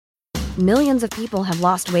Millions of people have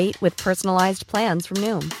lost weight with personalized plans from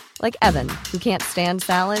Noom. Like Evan, who can't stand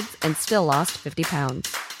salads and still lost 50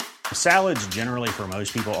 pounds. Salads generally for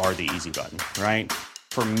most people are the easy button, right?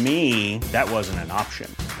 For me, that wasn't an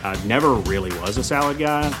option. I never really was a salad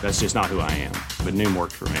guy. That's just not who I am. But Noom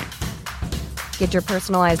worked for me. Get your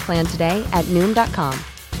personalized plan today at Noom.com.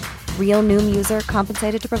 Real Noom user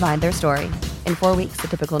compensated to provide their story. In 4 weeks, the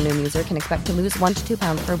typical Noom user can expect to lose 1 to 2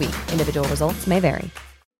 pounds per week. Individual results may vary.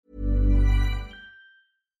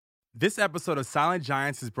 This episode of Silent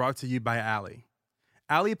Giants is brought to you by Ally.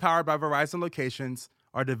 Ally, powered by Verizon locations,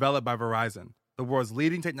 are developed by Verizon, the world's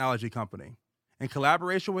leading technology company. In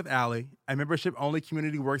collaboration with Ally, a membership-only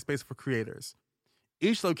community workspace for creators.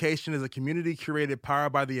 Each location is a community curated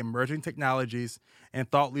powered by the emerging technologies and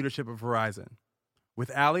thought leadership of Verizon. With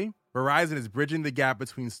Ally, Verizon is bridging the gap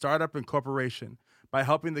between startup and corporation by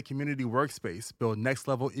helping the community workspace build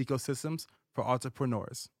next-level ecosystems for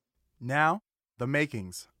entrepreneurs. Now, the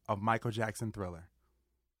makings of Michael Jackson Thriller.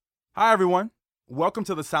 Hi, everyone. Welcome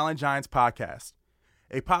to the Silent Giants podcast,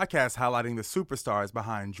 a podcast highlighting the superstars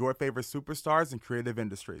behind your favorite superstars in creative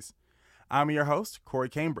industries. I'm your host, Corey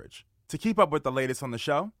Cambridge. To keep up with the latest on the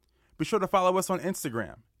show, be sure to follow us on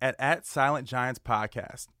Instagram at Silent Giants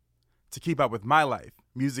Podcast. To keep up with my life,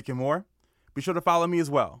 music, and more, be sure to follow me as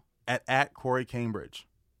well at Corey Cambridge.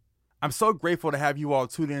 I'm so grateful to have you all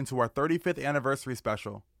tune in to our 35th anniversary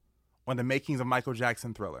special on the makings of Michael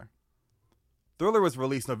Jackson Thriller. Thriller was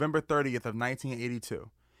released November 30th of 1982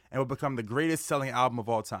 and will become the greatest selling album of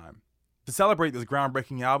all time. To celebrate this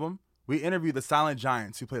groundbreaking album, we interviewed the Silent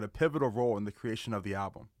Giants who played a pivotal role in the creation of the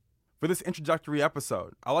album. For this introductory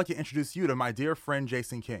episode, I'd like to introduce you to my dear friend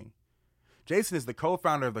Jason King. Jason is the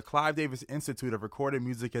co-founder of the Clive Davis Institute of Recorded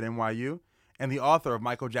Music at NYU and the author of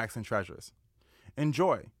Michael Jackson Treasures.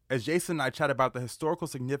 Enjoy, as Jason and I chat about the historical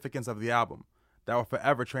significance of the album that will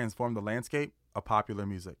forever transform the landscape of popular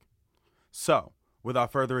music. So,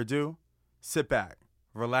 without further ado, sit back,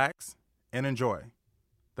 relax, and enjoy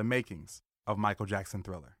the makings of Michael Jackson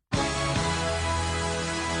Thriller.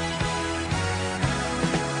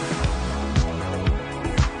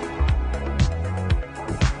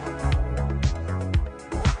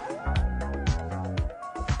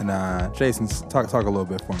 And Jason, talk a little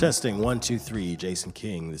bit for me. Testing 1, 2, 3. Jason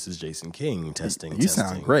King. This is Jason King. Testing. You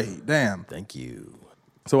sound great. Damn. Thank you.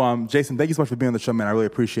 So, Jason, thank you so much for being on the show, man. I really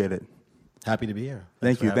appreciate it. Happy to be here.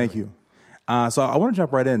 Thank you. So I want to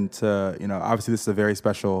jump right into, obviously this is a very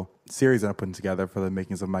special series that I'm putting together for the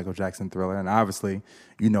makings of Michael Jackson Thriller. And obviously,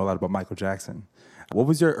 you know a lot about Michael Jackson. What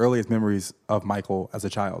was your earliest memories of Michael as a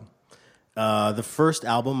child? The first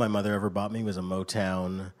album my mother ever bought me was a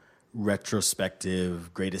Motown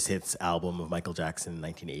retrospective greatest hits album of Michael Jackson in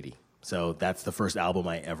 1980. So that's the first album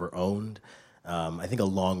I ever owned. I think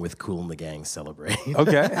along with Kool and the Gang Celebrate.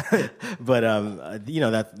 Okay. But,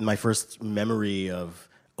 that my first memory of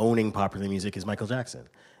owning popular music is Michael Jackson.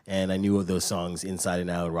 And I knew of those songs inside and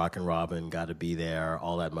out, Rockin' Robin, Gotta Be There,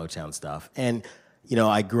 all that Motown stuff. And,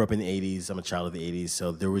 I grew up in the 80s. I'm a child of the 80s,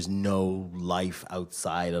 so there was no life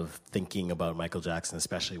outside of thinking about Michael Jackson,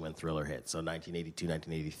 especially when Thriller hit. So 1982,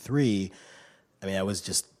 1983,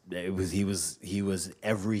 he was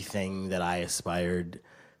everything that I aspired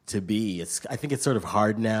to be. I think it's sort of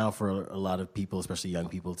hard now for a lot of people, especially young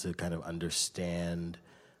people, to kind of understand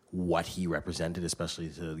what he represented, especially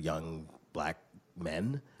to young black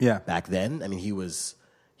men. Yeah. Back then, he was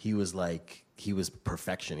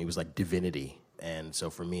perfection. He was like divinity. And so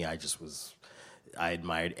for me, I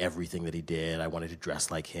admired everything that he did. I wanted to dress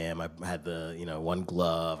like him. I had the, one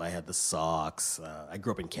glove. I had the socks. I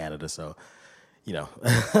grew up in Canada, so,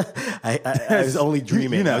 I was only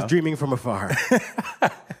dreaming. I was dreaming from afar.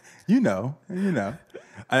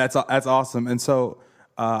 That's awesome. And so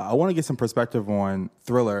I want to get some perspective on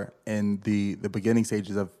Thriller and the beginning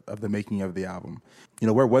stages of the making of the album.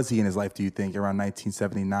 Where was he in his life, do you think, around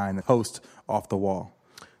 1979, post Off the Wall?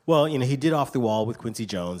 Well, he did Off the Wall with Quincy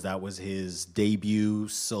Jones. That was his debut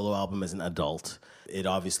solo album as an adult. It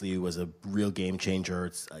obviously was a real game changer.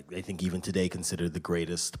 It's, I think, even today considered the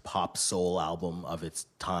greatest pop soul album of its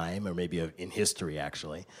time, or maybe in history,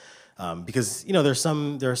 actually. Because there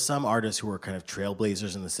are some artists who are kind of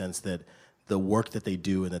trailblazers in the sense that the work that they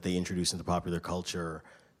do and that they introduce into popular culture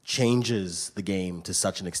changes the game to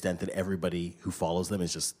such an extent that everybody who follows them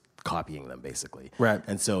is just copying them, basically. Right.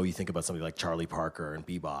 And so you think about somebody like Charlie Parker and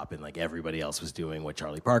bebop, and like everybody else was doing what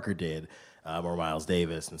Charlie Parker did, or Miles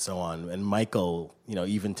Davis, and so on. And Michael,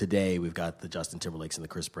 even today, we've got the Justin Timberlakes and the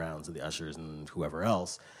Chris Browns and the Ushers and whoever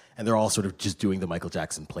else, and they're all sort of just doing the Michael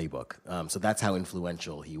Jackson playbook. So that's how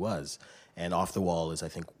influential he was. And Off the Wall is, I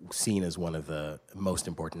think, seen as one of the most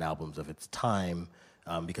important albums of its time,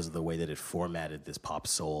 because of the way that it formatted this pop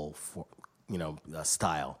soul,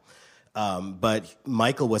 style. But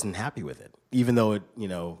Michael wasn't happy with it, even though it,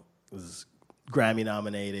 was Grammy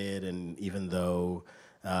nominated, and even though,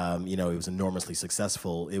 it was enormously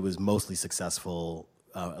successful. It was mostly successful,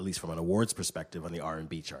 at least from an awards perspective, on the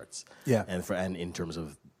R&B charts. Yeah, and in terms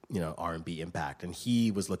of R&B impact, and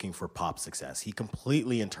he was looking for pop success. He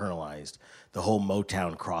completely internalized the whole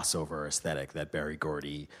Motown crossover aesthetic that Berry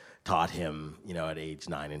Gordy taught him, at age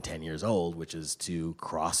 9 and 10 years old, which is to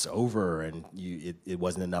cross over, and it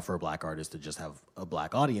wasn't enough for a black artist to just have a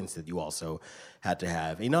black audience, that you also had to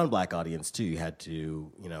have a non-black audience too. You had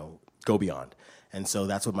to, go beyond. And so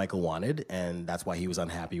that's what Michael wanted, and that's why he was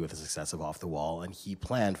unhappy with the success of Off the Wall, and he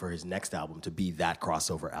planned for his next album to be that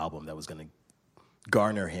crossover album that was going to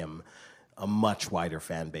garner him a much wider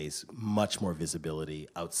fan base, much more visibility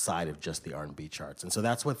outside of just the R&B charts. And so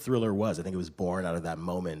that's what Thriller was. I think it was born out of that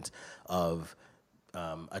moment of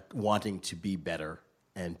wanting to be better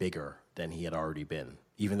and bigger than he had already been,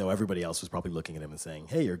 even though everybody else was probably looking at him and saying,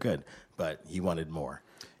 hey, you're good, but he wanted more.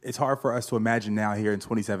 It's hard for us to imagine now here in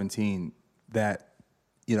 2017 that,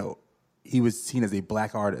 he was seen as a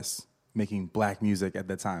black artist making black music at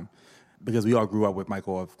that time, because we all grew up with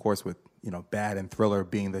Michael, of course, with Bad and Thriller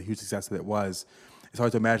being the huge success that it was. It's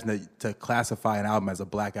hard to imagine that, to classify an album as a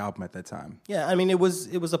black album at that time. Yeah, I mean, it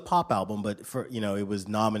was a pop album, but for it was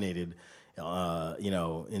nominated,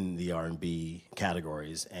 in the R&B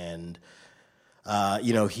categories, and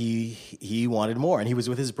he wanted more, and he was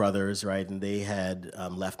with his brothers, right? And they had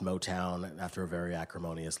left Motown after a very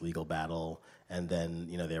acrimonious legal battle, and then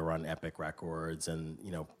they were on Epic Records, and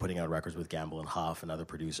putting out records with Gamble and Huff and other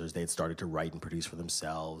producers. They had started to write and produce for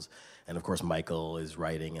themselves, and of course Michael is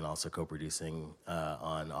writing and also co-producing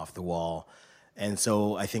on Off the Wall, and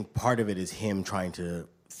so I think part of it is him trying to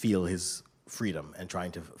feel his freedom and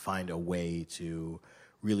trying to find a way to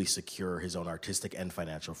really secure his own artistic and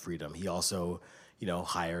financial freedom. He also,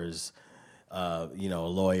 hires, a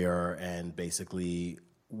lawyer, and basically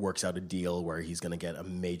works out a deal where he's going to get a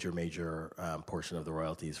major portion of the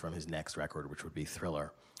royalties from his next record, which would be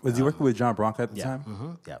Thriller. Was he working with John Branca at the time?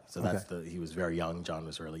 Mm-hmm. Yeah. So he was very young. John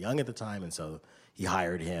was really young at the time, and so he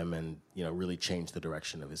hired him, and really changed the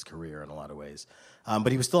direction of his career in a lot of ways.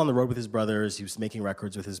 But he was still on the road with his brothers. He was making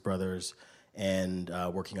records with his brothers, and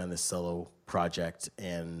working on this solo project,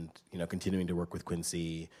 and continuing to work with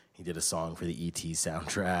Quincy. He did a song for the E.T.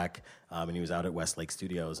 soundtrack, and he was out at Westlake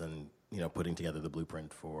Studios and putting together the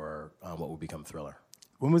blueprint for what would become Thriller.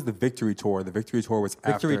 When was the Victory Tour? The Victory Tour was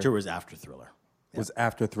after... Victory Tour was after Thriller. Was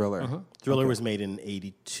after Thriller. Mm-hmm. Thriller was made in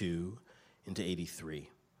 82 into 83.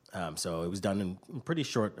 So it was done in a pretty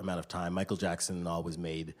short amount of time. Michael Jackson always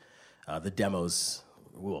made the demos.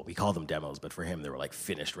 Well, we call them demos, but for him, they were like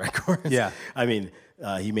finished records. Yeah. I mean,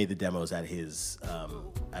 he made the demos at his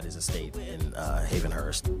estate in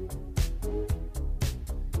Havenhurst.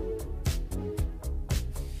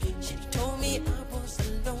 She told me I was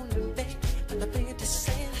alone in bed, and I began to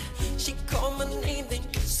say, she called my name, then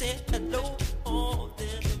she said hello. Oh, then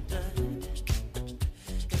I'm done.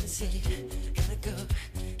 Gotta see, gotta go,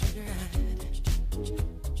 gotta ride.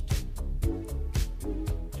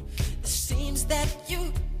 It seems that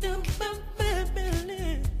you do my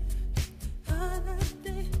baby.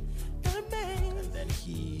 And then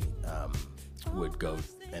he would go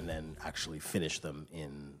and then actually finish them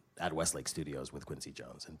at Westlake Studios with Quincy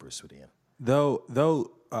Jones and Bruce Swedien.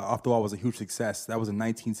 Though Off the Wall was a huge success, that was in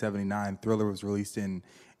 1979. Thriller was released in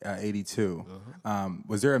 82.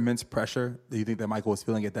 Was there immense pressure that you think that Michael was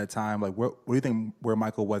feeling at that time? Like, what do you think where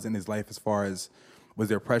Michael was in his life as far as, was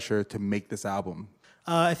there pressure to make this album?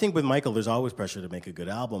 I think with Michael, there's always pressure to make a good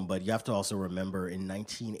album, but you have to also remember in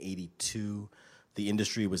 1982, the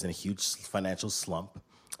industry was in a huge financial slump.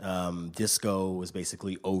 Disco was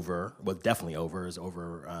basically over, well, definitely over. It was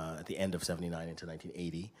over at the end of 79 into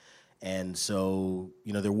 1980. And so,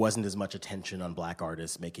 there wasn't as much attention on black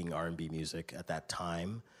artists making R&B music at that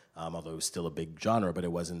time, although it was still a big genre, but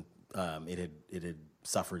it wasn't, it had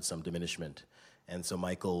suffered some diminishment. And so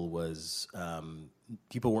Michael was,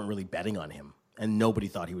 people weren't really betting on him, and nobody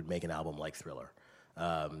thought he would make an album like Thriller.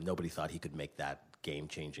 Nobody thought he could make that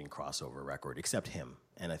game-changing crossover record, except him,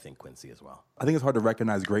 and I think Quincy as well. I think it's hard to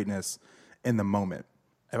recognize greatness in the moment.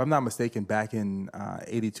 If I'm not mistaken, back in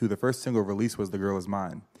 82, the first single released was The Girl Is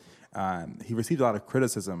Mine. He received a lot of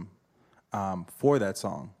criticism for that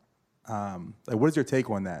song. What is your take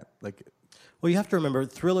on that? Well, you have to remember,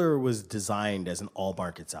 Thriller was designed as an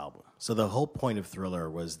all-markets album. So the whole point of Thriller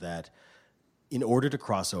was that in order to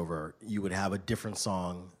cross over, you would have a different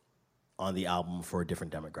song on the album for a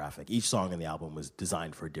different demographic. Each song on the album was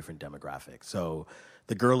designed for a different demographic. So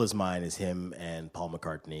The Girl Is Mine is him and Paul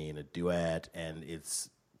McCartney in a duet, and it's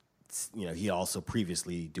he also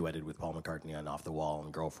previously duetted with Paul McCartney on Off the Wall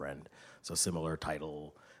and Girlfriend, so similar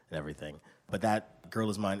title and everything. But that Girl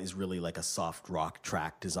Is Mine is really like a soft rock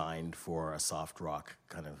track designed for a soft rock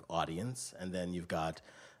kind of audience. And then you've got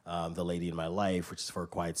The Lady in My Life, which is for a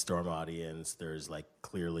Quiet Storm audience. There's like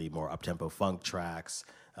clearly more up-tempo funk tracks.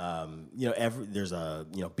 There's a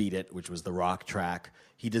Beat It, which was the rock track.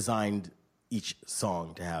 He designed each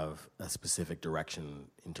song to have a specific direction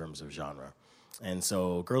in terms of genre. And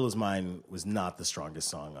so Girl Is Mine was not the strongest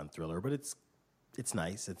song on Thriller, but it's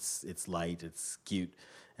nice, it's light, it's cute.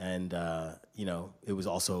 And, it was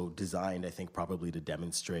also designed, I think, probably to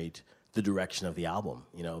demonstrate the direction of the album,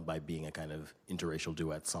 by being a kind of interracial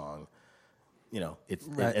duet song. It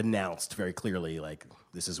announced very clearly, like,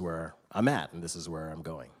 this is where I'm at and this is where I'm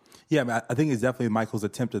going. Yeah, I think it's definitely Michael's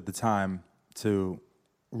attempt at the time to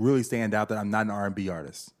really stand out that I'm not an R&B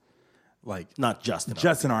artist. Like, not just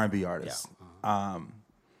an R&B artist. Yeah.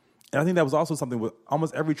 And I think that was also something with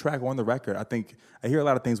almost every track on the record. I think I hear a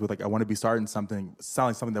lot of things with like, I want to be starting something,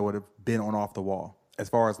 sounding something that would have been on Off the Wall, as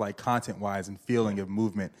far as like content-wise and feeling of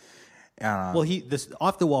movement. This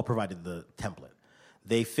Off the Wall provided the template.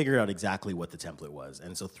 They figured out exactly what the template was.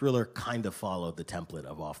 And so Thriller kind of followed the template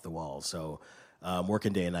of Off the Wall. So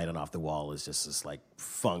Working Day and Night on Off the Wall is just this like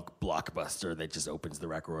funk blockbuster that just opens the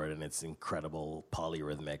record, and it's incredible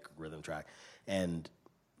polyrhythmic rhythm track. And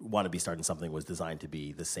Want to Be Starting Something was designed to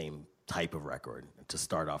be the same type of record, to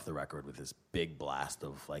start off the record with this big blast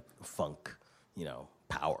of like funk,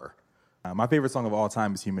 power. My favorite song of all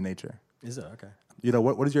time is Human Nature. Is it? Okay.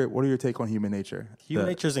 What are your take on Human Nature? Human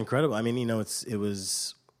Nature is incredible. I mean, it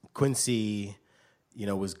was Quincy,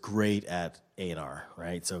 was great at A&R,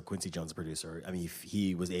 right? So Quincy Jones, the producer, I mean,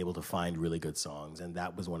 he was able to find really good songs, and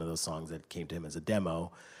that was one of those songs that came to him as a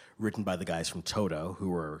demo, written by the guys from Toto, who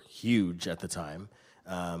were huge at the time.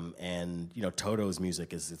 Toto's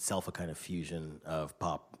music is itself a kind of fusion of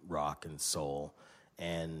pop, rock, and soul.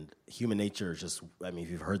 And Human Nature is just, I mean,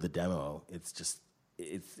 if you've heard the demo, it's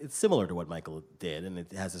similar to what Michael did, and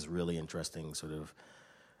it has this really interesting sort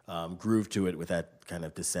of groove to it with that kind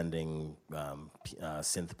of descending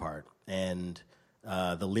synth part. And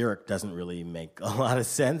the lyric doesn't really make a lot of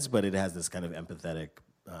sense, but it has this kind of empathetic,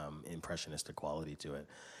 impressionistic quality to it.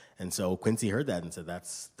 And so Quincy heard that and said,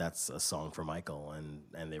 "That's a song for Michael,"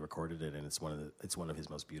 and they recorded it, and it's one of his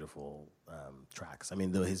most beautiful tracks. I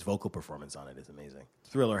mean, his vocal performance on it is amazing.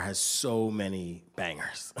 Thriller has so many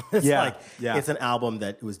bangers. It's an album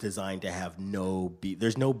that was designed to have no beat.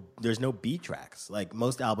 There's no beat tracks. Like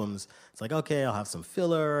most albums, it's like, okay, I'll have some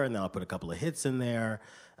filler, and then I'll put a couple of hits in there.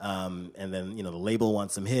 And then, the label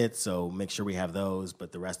wants some hits, so make sure we have those.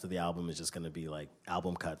 But the rest of the album is just going to be like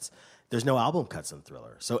album cuts. There's no album cuts in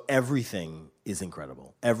Thriller. So everything is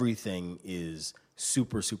incredible. Everything is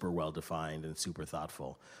super, super well-defined and super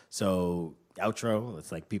thoughtful. So outro,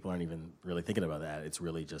 it's like people aren't even really thinking about that. It's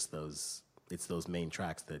really just those main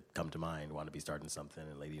tracks that come to mind. Want to Be Starting Something,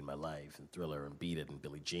 and Lady in My Life, and Thriller, and Beat It, and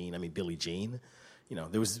Billie Jean. I mean, Billie Jean,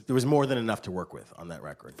 there was more than enough to work with on that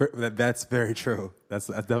record. That's very true. That's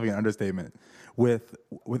definitely an understatement. With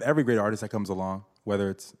every great artist that comes along, whether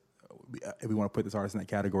it's, if we want to put this artist in that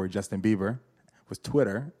category, Justin Bieber was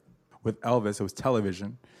Twitter. With Elvis, it was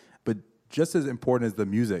television. But just as important as the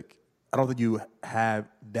music, I don't think you have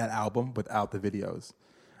that album without the videos,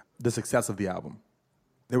 the success of the album.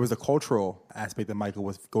 There was a cultural aspect that Michael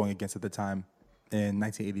was going against at the time in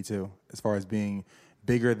 1982, as far as being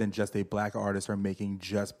bigger than just a black artist or making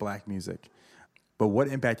just black music. But what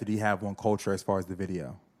impact did he have on culture as far as the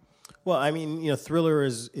video? Well, I mean, Thriller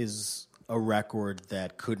is a record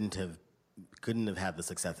that couldn't have had the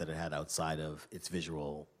success that it had outside of its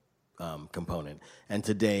visual component. And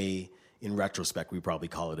today, in retrospect, we probably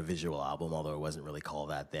call it a visual album, although it wasn't really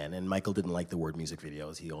called that then. And Michael didn't like the word music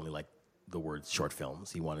videos. He only liked the word short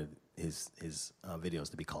films. He wanted his videos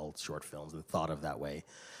to be called short films and thought of that way.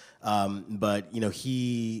 But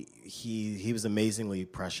he was amazingly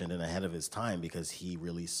prescient and ahead of his time, because he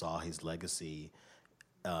really saw his legacy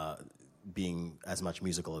being as much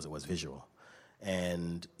musical as it was visual.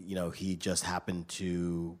 And, he just happened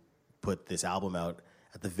to put this album out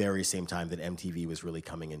at the very same time that MTV was really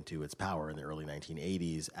coming into its power in the early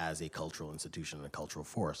 1980s as a cultural institution and a cultural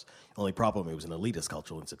force. Only problem, it was an elitist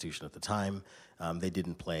cultural institution at the time. They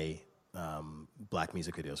didn't play black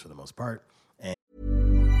music videos for the most part.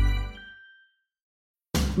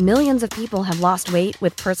 Millions of people have lost weight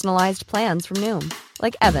with personalized plans from Noom.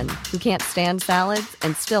 Like Evan, who can't stand salads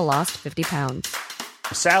and still lost 50 pounds.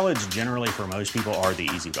 Salads generally for most people are the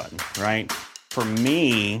easy button, right? For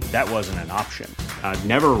me, that wasn't an option. I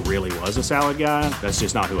never really was a salad guy. That's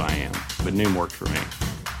just not who I am. But Noom worked for me.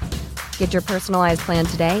 Get your personalized plan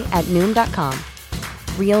today at Noom.com.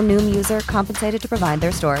 Real Noom user compensated to provide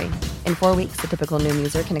their story. In 4 weeks, the typical Noom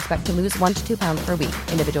user can expect to lose 1 to 2 pounds per week.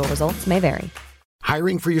 Individual results may vary.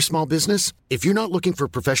 Hiring for your small business? If you're not looking for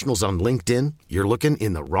professionals on LinkedIn, you're looking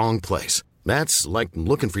in the wrong place. That's like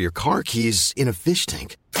looking for your car keys in a fish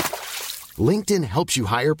tank. LinkedIn helps you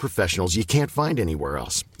hire professionals you can't find anywhere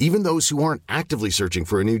else, even those who aren't actively searching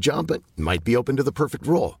for a new job but might be open to the perfect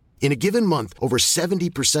role. In a given month, over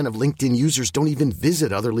 70% of LinkedIn users don't even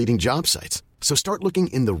visit other leading job sites. So start looking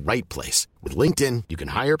in the right place. With LinkedIn, you can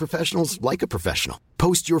hire professionals like a professional.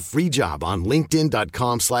 Post your free job on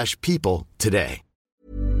linkedin.com/people today.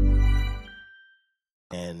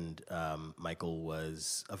 And Michael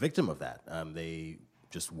was a victim of that. They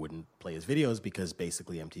just wouldn't play his videos because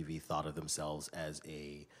basically MTV thought of themselves as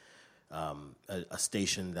a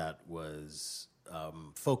station that was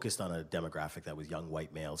focused on a demographic that was young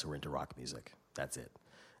white males who were into rock music. That's it.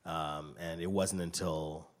 And it wasn't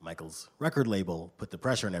until Michael's record label put the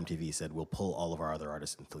pressure on MTV, said, we'll pull all of our other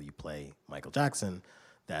artists until you play Michael Jackson,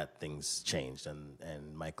 that things changed.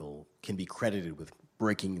 And Michael can be credited with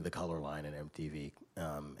breaking the color line in MTV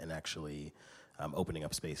and actually opening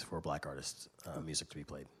up space for black artists' music to be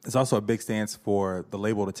played. It's also a big stance for the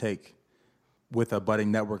label to take with a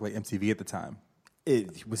budding network like MTV at the time.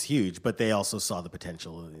 It was huge, but they also saw the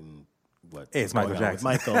potential in what it's Michael Jackson. With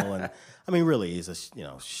Michael, and I mean, really, he's a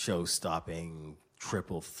show-stopping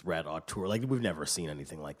triple threat auteur. Like we've never seen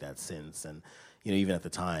anything like that since. And even at the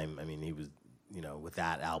time, I mean, he was with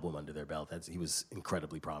that album under their belt, he was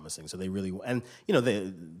incredibly promising. So they really, and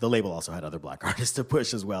the label also had other black artists to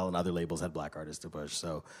push as well, and other labels had black artists to push.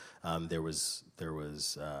 So there was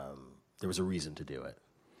a reason to do it.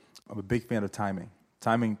 I'm a big fan of timing.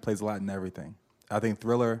 Timing plays a lot in everything. I think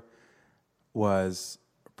Thriller was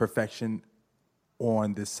perfection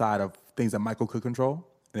on this side of things that Michael could control.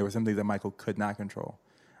 And there were some things that Michael could not control.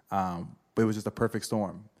 But it was just a perfect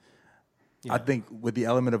storm. Yeah. I think with the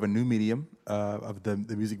element of a new medium, of the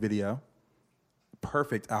music video,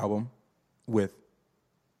 perfect album with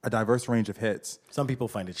a diverse range of hits. Some people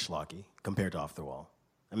find it schlocky compared to Off the Wall.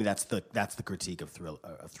 I mean, that's the critique of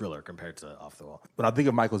Thriller compared to Off the Wall. When I think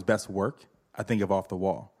of Michael's best work, I think of Off the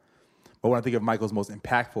Wall. But when I think of Michael's most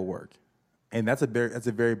impactful work, and that's a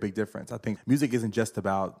very big difference. I think music isn't just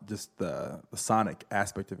about just the sonic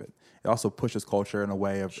aspect of it. It also pushes culture in a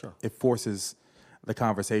way of It forces the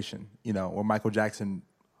conversation, where Michael Jackson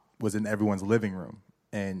was in everyone's living room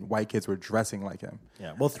and white kids were dressing like him.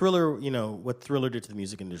 Yeah. Well, Thriller, what Thriller did to the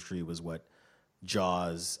music industry was what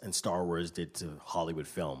Jaws and Star Wars did to Hollywood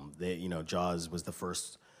film. Jaws was the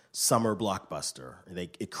first summer blockbuster.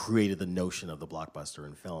 It created the notion of the blockbuster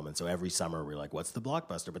in film. And so every summer we're like, what's the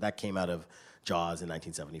blockbuster? But that came out of Jaws in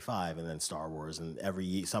 1975 and then Star Wars. And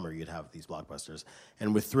every summer you'd have these blockbusters.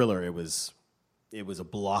 And with Thriller, it was a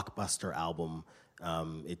blockbuster album.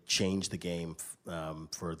 It changed the game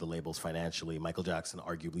for the labels financially. Michael Jackson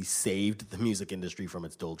arguably saved the music industry from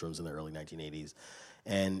its doldrums in the early 1980s.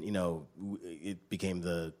 And, it became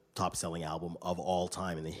the top-selling album of all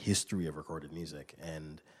time in the history of recorded music.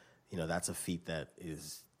 And, that's a feat that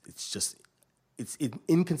it's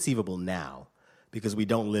inconceivable now because we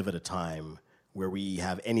don't live at a time where we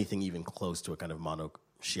have anything even close to a kind of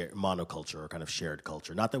monoculture or kind of shared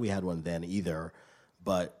culture. Not that we had one then either,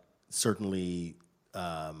 but certainly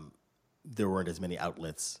there weren't as many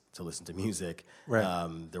outlets to listen to music. Right.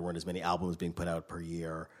 There weren't as many albums being put out per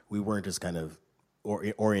year. We weren't as kind of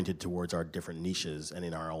oriented towards our different niches and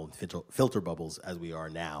in our own filter bubbles as we are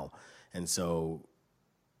now. And so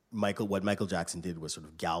what Michael Jackson did was sort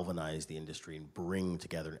of galvanize the industry and bring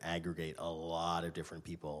together and aggregate a lot of different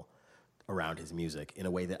people around his music in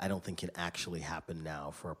a way that I don't think can actually happen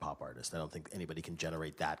now for a pop artist. I don't think anybody can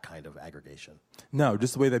generate that kind of aggregation. No,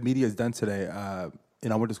 just the way that media is done today. I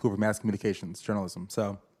went to school for mass communications, journalism.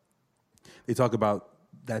 So they talk about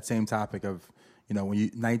that same topic of, when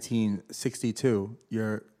 1962,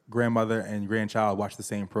 your grandmother and grandchild watched the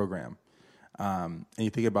same program. And you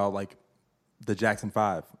think about like the Jackson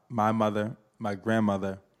 5, my mother, my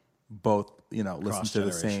grandmother, both, listened to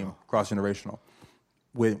the same, cross-generational.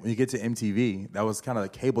 When you get to MTV, that was kind of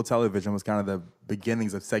like cable television was kind of the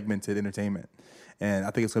beginnings of segmented entertainment. And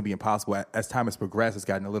I think it's going to be impossible. As time has progressed, it's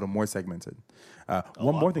gotten a little more segmented.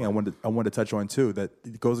 One more thing I wanted to touch on, too,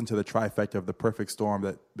 that goes into the trifecta of the perfect storm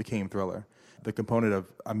that became Thriller. The component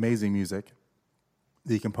of amazing music,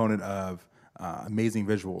 the component of amazing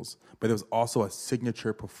visuals, but there was also a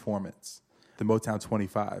signature performance. the Motown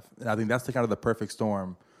 25. And I think that's the kind of the perfect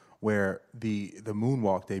storm where the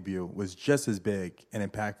Moonwalk debut was just as big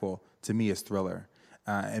and impactful to me as Thriller.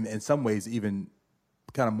 And in some ways, even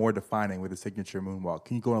kind of more defining with the signature Moonwalk.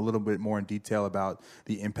 Can you go in a little bit more in detail about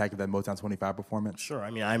the impact of that Motown 25 performance? Sure.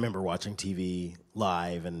 I mean, I remember watching TV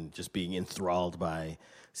live and just being enthralled by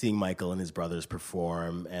seeing Michael and his brothers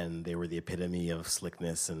perform, and they were the epitome of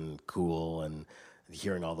slickness and cool, and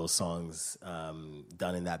hearing all those songs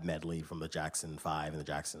done in that medley from the Jackson 5 and the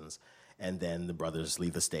Jacksons. And then the brothers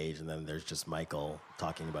leave the stage, and then there's just Michael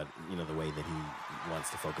talking about, the way that he wants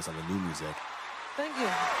to focus on the new music. Thank you.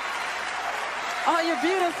 Oh, you're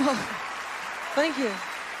beautiful. Thank you.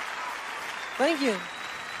 Thank you.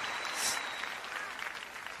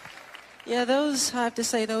 Yeah, I have to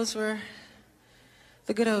say, those were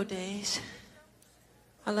the good old days.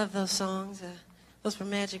 I love those songs. Those were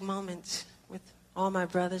magic moments with all my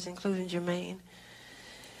brothers, including Jermaine.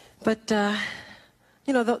 But,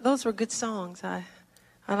 those were good songs. I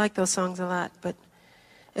like those songs a lot, but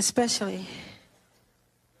especially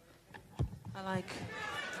I like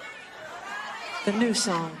the new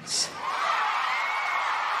songs.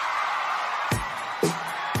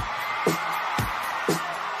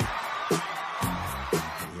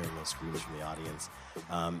 Hearing those screams from the audience,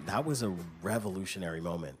 that was a revolutionary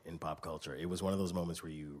moment in pop culture. It was one of those moments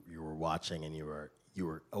where you were watching and you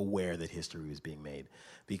were aware that history was being made,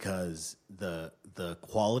 because the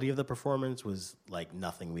quality of the performance was like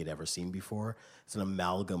nothing we'd ever seen before. It's an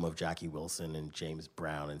amalgam of Jackie Wilson and James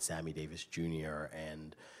Brown and Sammy Davis Jr.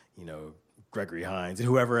 and Gregory Hines and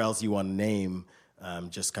whoever else you want to name,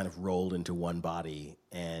 just kind of rolled into one body.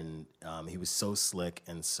 And he was so slick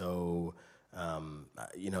and so,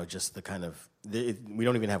 just the kind of, we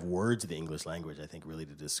don't even have words of the English language, I think, really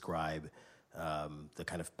to describe the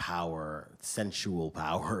kind of power, sensual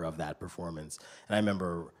power of that performance. And I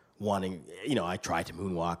remember wanting, I tried to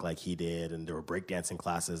moonwalk like he did, and there were breakdancing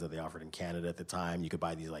classes that they offered in Canada at the time. You could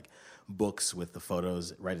buy these like books with the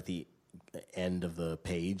photos right at the end of the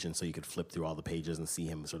page, and so you could flip through all the pages and see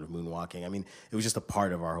him sort of moonwalking. I mean, it was just a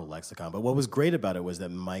part of our whole lexicon. But what was great about it was that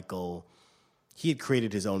Michael, he had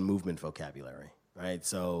created his own movement vocabulary, right?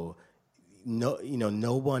 So no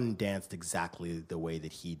one danced exactly the way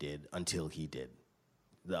that he did until he did.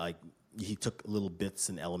 He took little bits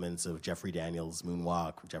and elements of Jeffrey Daniels'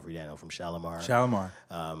 moonwalk, Jeffrey Daniel from Shalimar,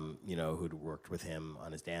 who'd worked with him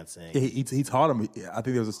on his dancing. Yeah, he taught him. I think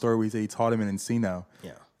there was a story where he said he taught him in Encino.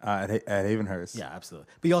 Yeah. At Havenhurst. Yeah,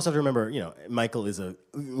 absolutely. But you also have to remember, Michael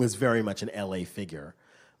was very much an LA figure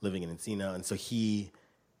living in Encino, and so he'd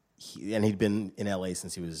been in LA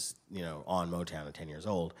since he was, on Motown at 10 years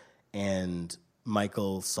old. And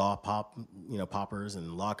Michael saw poppers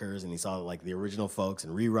and lockers, and he saw like the original folks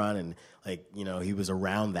and rerun, and he was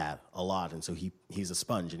around that a lot, and so he's a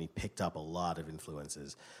sponge, and he picked up a lot of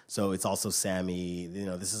influences. So it's also Sammy.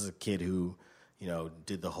 This is a kid who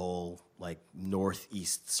did the whole like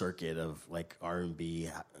Northeast circuit of like R&B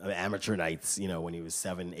amateur nights, when he was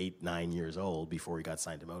 7, 8, 9 years old before he got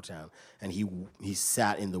signed to Motown, and he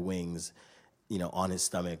sat in the wings, on his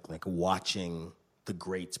stomach, like watching the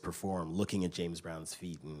greats perform, looking at James Brown's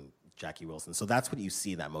feet and Jackie Wilson. So that's what you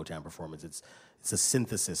see in that Motown performance. It's a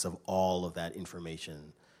synthesis of all of that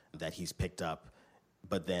information that he's picked up,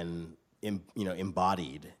 but then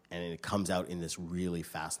embodied, and it comes out in this really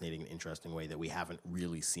fascinating and interesting way that we haven't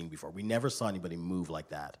really seen before. We never saw anybody move like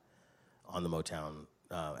that on the Motown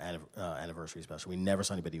anniversary special. We never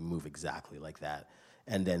saw anybody move exactly like that.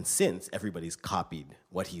 And then since, everybody's copied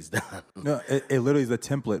what he's done. No, it literally is a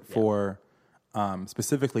template for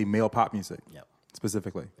specifically male pop music. Yep.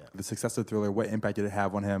 Specifically. Yep. The success of Thriller, what impact did it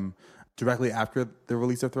have on him directly after the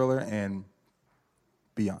release of Thriller and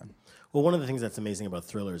beyond? Well, one of the things that's amazing about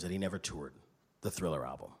Thriller is that he never toured the Thriller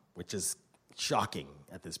album, which is shocking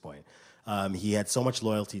at this point. He had so much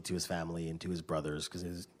loyalty to his family and to his brothers, because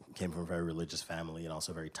he came from a very religious family and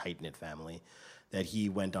also a very tight-knit family, that he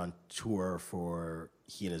went on tour for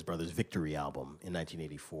he and his brother's Victory album in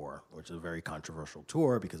 1984, which is a very controversial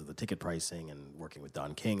tour because of the ticket pricing and working with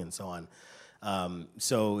Don King and so on.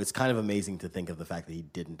 So it's kind of amazing to think of the fact that he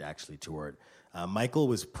didn't actually tour it. Michael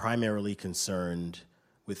was primarily concerned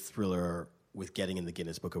with Thriller, with getting in the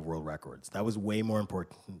Guinness Book of World Records. That was way more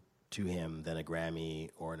important to him than a Grammy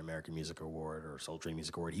or an American Music Award or Soul Train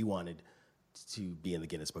Music Award. He wanted to be in the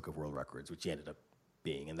Guinness Book of World Records, which he ended up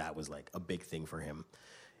being, and that was like a big thing for him.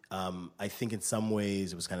 I think in some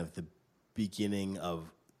ways it was kind of the beginning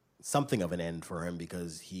of something of an end for him,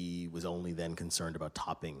 because he was only then concerned about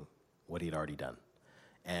topping what he'd already done.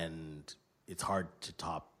 And it's hard to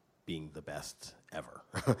top being the best ever.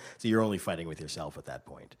 So you're only fighting with yourself at that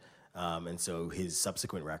point. And so his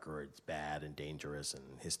subsequent records, Bad and Dangerous and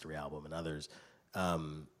History Album and others,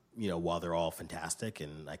 while they're all fantastic,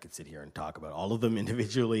 and I could sit here and talk about all of them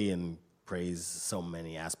individually and praise so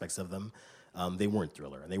many aspects of them, they weren't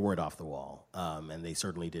Thriller, and they weren't Off the Wall, and they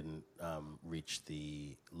certainly didn't reach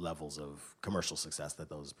the levels of commercial success that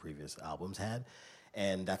those previous albums had.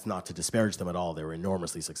 And that's not to disparage them at all. They were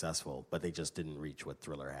enormously successful, but they just didn't reach what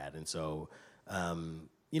Thriller had. And so,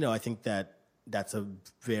 I think that's a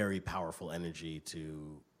very powerful energy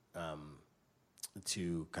to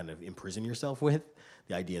kind of imprison yourself with,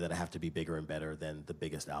 the idea that I have to be bigger and better than the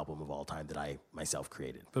biggest album of all time that I myself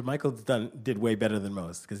created. But Michael did way better than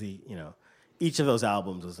most, because each of those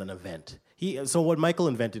albums was an event. So what Michael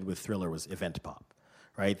invented with Thriller was event pop.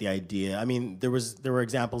 Right, the idea. I mean, there were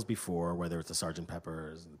examples before, whether it's the Sgt.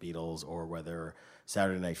 Pepper's, the Beatles, or whether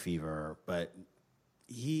Saturday Night Fever. But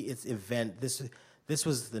it's event. This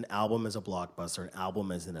was an album as a blockbuster, an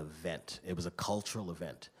album as an event. It was a cultural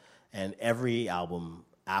event, and every album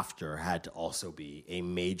after had to also be a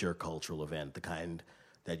major cultural event, the kind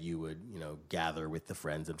that you would gather with the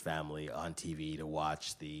friends and family on TV to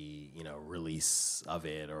watch the release of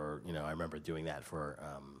it, or I remember doing that for.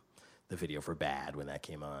 The video for Bad when that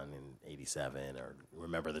came on in '87, or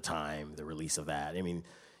Remember the Time, the release of that. I mean,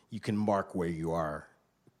 you can mark where you are,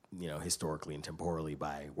 historically and temporally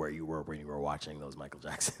by where you were when you were watching those Michael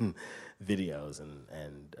Jackson videos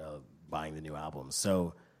and buying the new albums.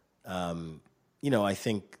 So, I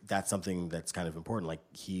think that's something that's kind of important. Like,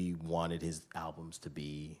 he wanted his albums to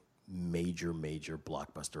be major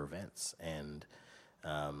blockbuster events, and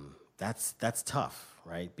that's tough,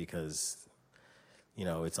 right? Because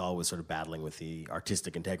it's always sort of battling with the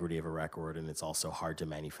artistic integrity of a record, and it's also hard to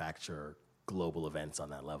manufacture global events on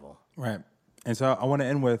that level. Right. And so I want to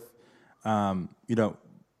end with, in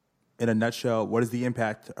a nutshell, what is the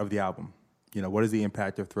impact of the album? What is the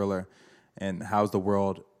impact of Thriller, and how's the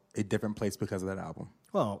world a different place because of that album?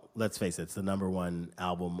 Well, let's face it, it's the #1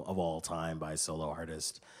 album of all time by a solo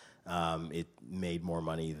artist. It made more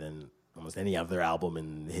money than almost any other album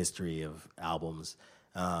in the history of albums.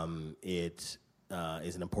 It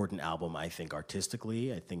is an important album, I think,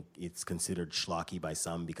 artistically. I think it's considered schlocky by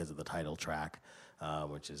some because of the title track,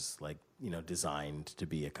 which is designed to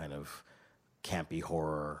be a kind of campy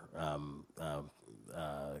horror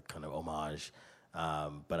kind of homage.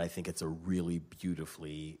 But I think it's a really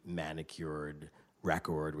beautifully manicured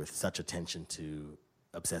record with such attention to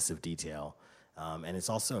obsessive detail. And it's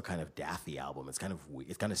also a kind of daffy album. It's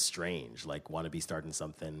kind of strange, like Wanna Be Starting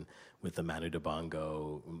Something with the Manu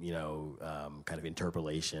Dibango, kind of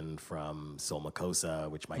interpolation from Soul Makossa,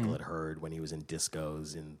 which Michael had heard when he was in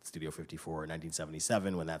discos in Studio 54 in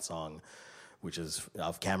 1977, when that song, which is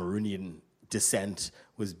of Cameroonian descent,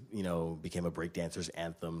 became a breakdancer's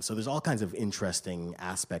anthem. So there's all kinds of interesting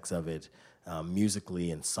aspects of it, musically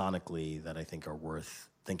and sonically, that I think are worth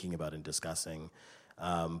thinking about and discussing.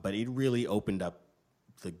 But it really opened up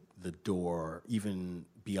the door, even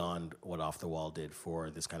beyond what Off the Wall did,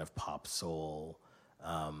 for this kind of pop soul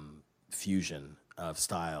fusion of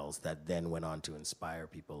styles that then went on to inspire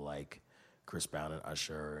people like Chris Brown and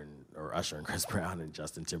Usher, or Usher and Chris Brown and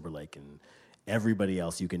Justin Timberlake and everybody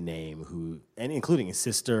else you can name, and including his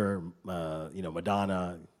sister,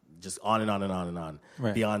 Madonna, just on and on and on and on.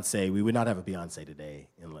 Right. Beyonce, we would not have a Beyonce today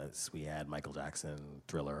unless we had Michael Jackson,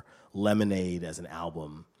 Thriller. Lemonade as an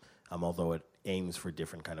album, although it aims for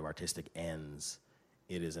different kind of artistic ends,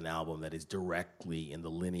 it is an album that is directly in the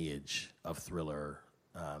lineage of Thriller,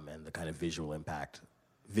 and the kind of visual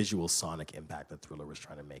sonic impact that Thriller was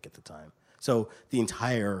trying to make at the time. So the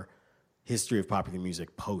entire history of popular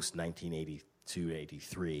music post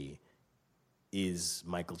 1982-83 is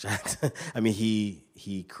Michael Jackson. I mean,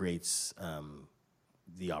 he creates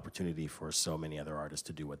the opportunity for so many other artists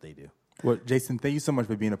to do what they do. Well, Jason, thank you so much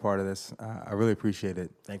for being a part of this. I really appreciate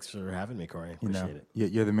it. Thanks for having me, Corey. Appreciate it.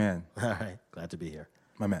 You're the man. All right. Glad to be here.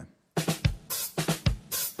 My man.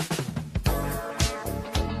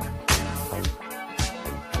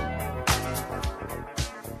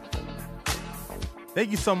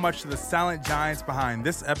 Thank you so much to the Silent Giants behind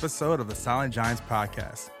this episode of the Silent Giants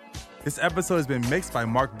podcast. This episode has been mixed by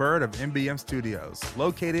Mark Bird of MBM Studios,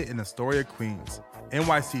 located in Astoria, Queens,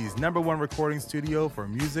 NYC's #1 recording studio for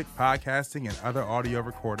music, podcasting, and other audio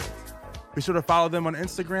recordings. Be sure to follow them on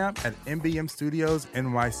Instagram at MBM Studios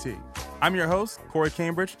NYC. I'm your host, Corey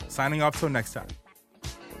Cambridge, signing off till next time.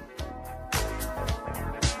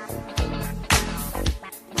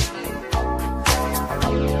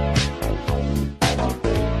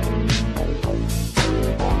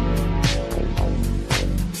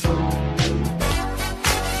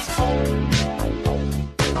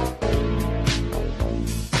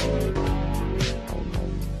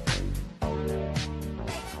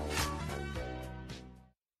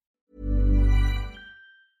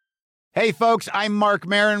 Hey, folks, I'm Mark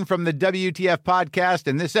Maron from the WTF Podcast,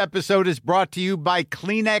 and this episode is brought to you by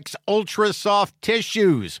Kleenex Ultra Soft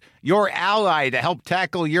Tissues, your ally to help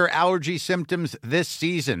tackle your allergy symptoms this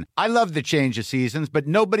season. I love the change of seasons, but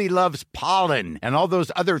nobody loves pollen and all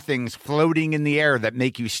those other things floating in the air that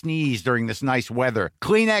make you sneeze during this nice weather.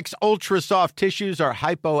 Kleenex Ultra Soft Tissues are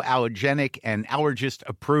hypoallergenic and allergist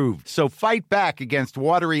approved, so fight back against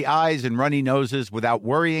watery eyes and runny noses without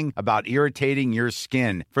worrying about irritating your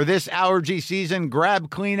skin. For this allergy season, grab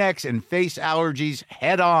Kleenex and face allergies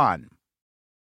head on.